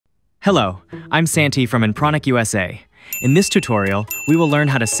Hello, I'm Santi from Inpronic USA. In this tutorial, we will learn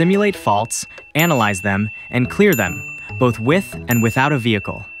how to simulate faults, analyze them, and clear them, both with and without a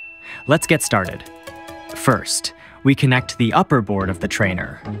vehicle. Let's get started. First, we connect the upper board of the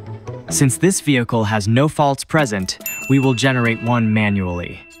trainer. Since this vehicle has no faults present, we will generate one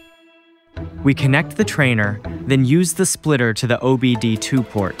manually. We connect the trainer, then use the splitter to the OBD2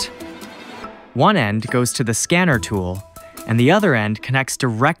 port. One end goes to the scanner tool, and the other end connects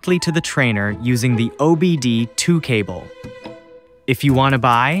directly to the trainer using the OBD-II cable. If you want to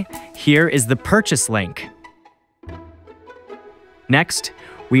buy, here is the purchase link. Next,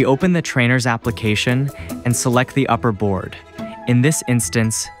 we open the trainer's application and select the upper board. In this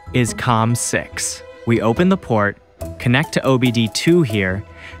instance is COM6. We open the port, connect to OBD2 here,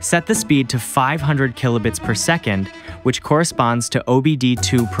 set the speed to 500 kilobits per second, which corresponds to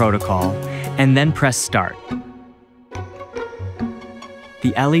OBD2 protocol, and then press start.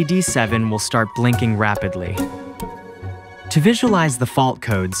 The LED 7 will start blinking rapidly. To visualize the fault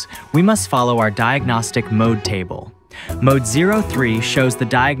codes, we must follow our diagnostic mode table. Mode 03 shows the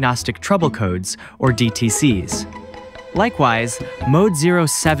diagnostic trouble codes, or DTCs. Likewise, Mode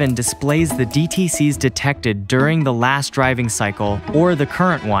 07 displays the DTCs detected during the last driving cycle or the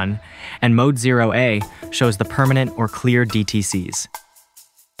current one, and Mode 0A shows the permanent or clear DTCs.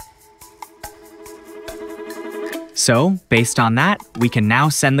 So, based on that, we can now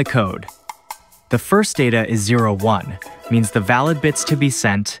send the code. The first data is 01, means the valid bits to be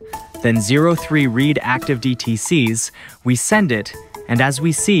sent, then 03 read active DTCs, we send it, and as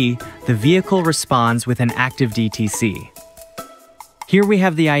we see, the vehicle responds with an active DTC. Here we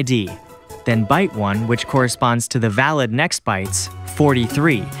have the ID, then byte 1, which corresponds to the valid next bytes,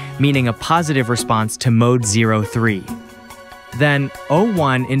 43, meaning a positive response to mode 03. Then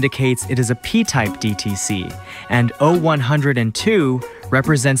 01 indicates it is a P-type DTC, and 0102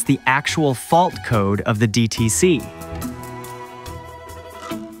 represents the actual fault code of the DTC.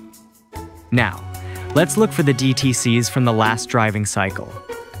 Now, let's look for the DTCs from the last driving cycle.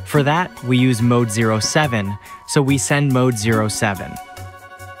 For that, we use mode 07, so we send mode 07.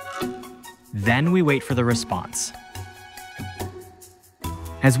 Then we wait for the response.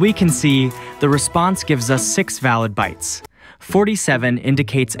 As we can see, the response gives us 6 valid bytes. 47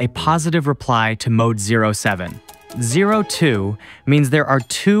 indicates a positive reply to mode 07. 02 means there are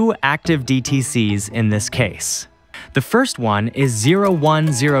 2 active DTCs in this case. The first one is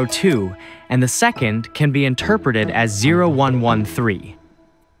 0102, and the second can be interpreted as 0113.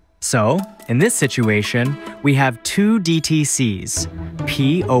 So, in this situation, we have 2 DTCs,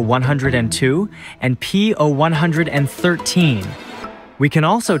 P0102 and P0113. We can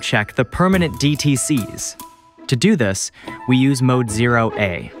also check the permanent DTCs. To do this, we use mode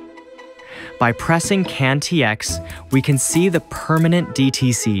 0A. By pressing CAN-TX, we can see the permanent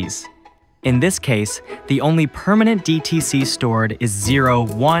DTCs. In this case, the only permanent DTC stored is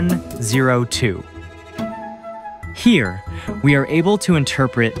 0102. Here, we are able to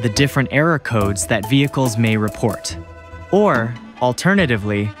interpret the different error codes that vehicles may report. Or,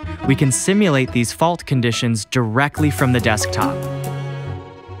 alternatively, we can simulate these fault conditions directly from the desktop.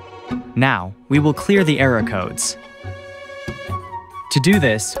 Now, we will clear the error codes. To do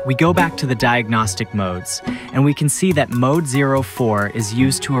this, we go back to the diagnostic modes, and we can see that mode 04 is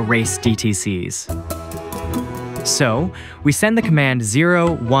used to erase DTCs. So, we send the command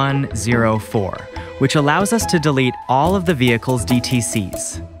 0104, which allows us to delete all of the vehicle's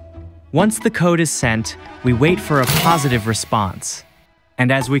DTCs. Once the code is sent, we wait for a positive response.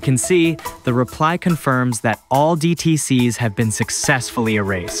 And as we can see, the reply confirms that all DTCs have been successfully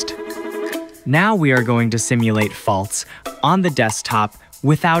erased. Now we are going to simulate faults on the desktop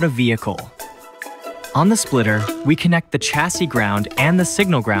without a vehicle. On the splitter, we connect the chassis ground and the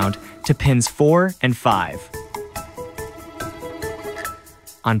signal ground to pins 4 and 5.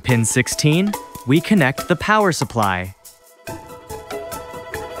 On pin 16, we connect the power supply.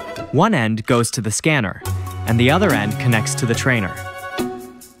 One end goes to the scanner, and the other end connects to the trainer.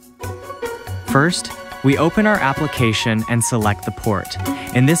 First, we open our application and select the port,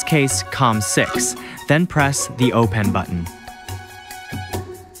 in this case COM6, then press the Open button.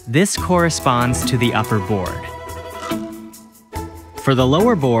 This corresponds to the upper board. For the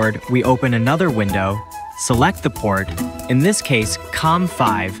lower board, we open another window, select the port, in this case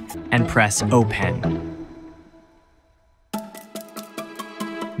COM5, and press Open.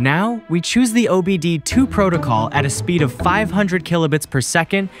 Now, we choose the OBD2 protocol at a speed of 500 kilobits per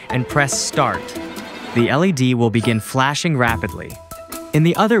second and press Start. The LED will begin flashing rapidly. In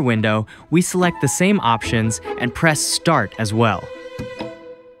the other window, we select the same options and press Start as well.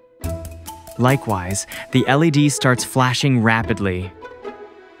 Likewise, the LED starts flashing rapidly.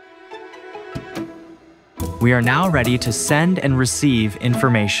 We are now ready to send and receive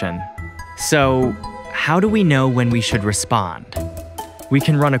information. So, how do we know when we should respond? We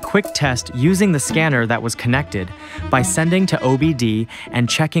can run a quick test using the scanner that was connected by sending to OBD and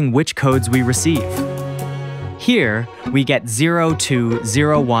checking which codes we receive. Here, we get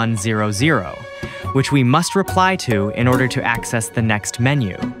 020100, which we must reply to in order to access the next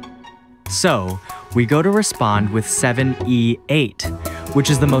menu. So, we go to respond with 7E8,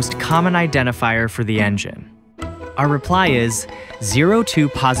 which is the most common identifier for the engine. Our reply is 02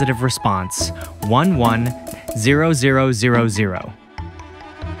 positive response 110000.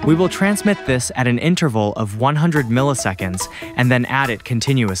 We will transmit this at an interval of 100 milliseconds and then add it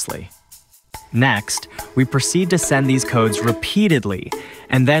continuously. Next, we proceed to send these codes repeatedly,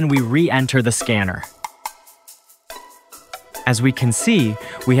 and then we re-enter the scanner. As we can see,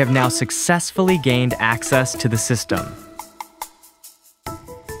 we have now successfully gained access to the system.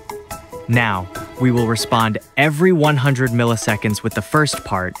 Now, we will respond every 100 milliseconds with the first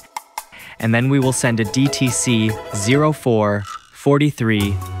part, and then we will send a DTC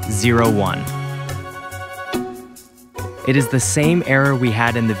 044301. It is the same error we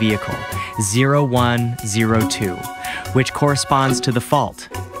had in the vehicle, 0102, which corresponds to the fault.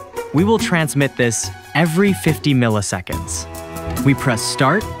 We will transmit this every 50 milliseconds. We press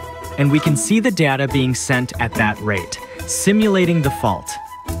start, and we can see the data being sent at that rate, simulating the fault.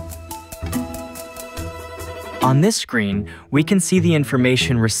 On this screen, we can see the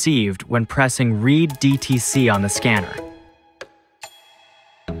information received when pressing Read DTC on the scanner.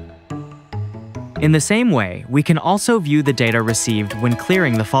 In the same way, we can also view the data received when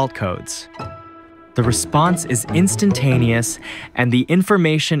clearing the fault codes. The response is instantaneous, and the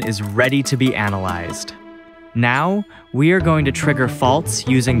information is ready to be analyzed. Now, we are going to trigger faults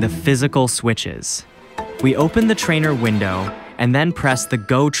using the physical switches. We open the trainer window and then press the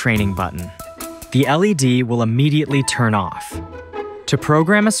Go Training button. The LED will immediately turn off. To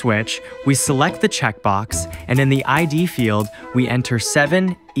program a switch, we select the checkbox, and in the ID field, we enter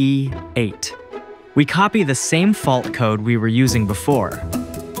 7E8. We copy the same fault code we were using before.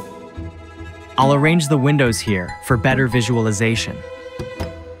 I'll arrange the windows here for better visualization.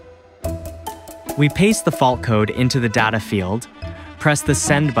 We paste the fault code into the data field, press the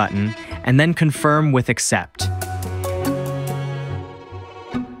Send button, and then confirm with Accept.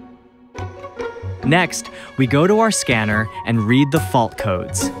 Next, we go to our scanner and read the fault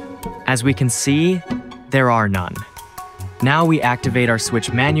codes. As we can see, there are none. Now we activate our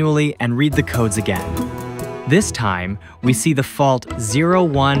switch manually and read the codes again. This time, we see the fault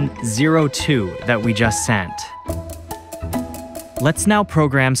 0102 that we just sent. Let's now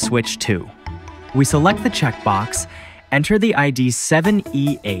program switch 2. We select the checkbox, enter the ID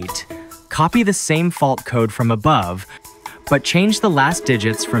 7E8, copy the same fault code from above, but change the last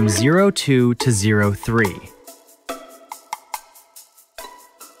digits from 02 to 03.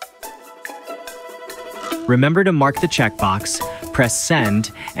 Remember to mark the checkbox, press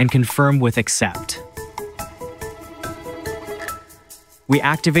Send, and confirm with Accept. We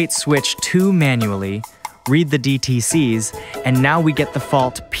activate switch 2 manually, read the DTCs, and now we get the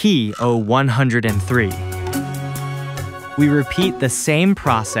fault P0103. We repeat the same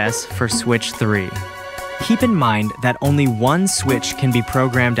process for switch 3. Keep in mind that only one switch can be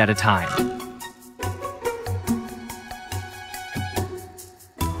programmed at a time.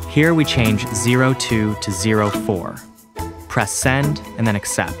 Here we change 02 to 04. Press Send and then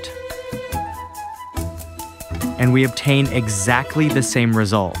Accept. And we obtain exactly the same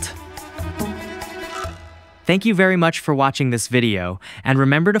result. Thank you very much for watching this video, and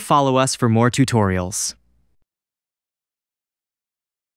remember to follow us for more tutorials.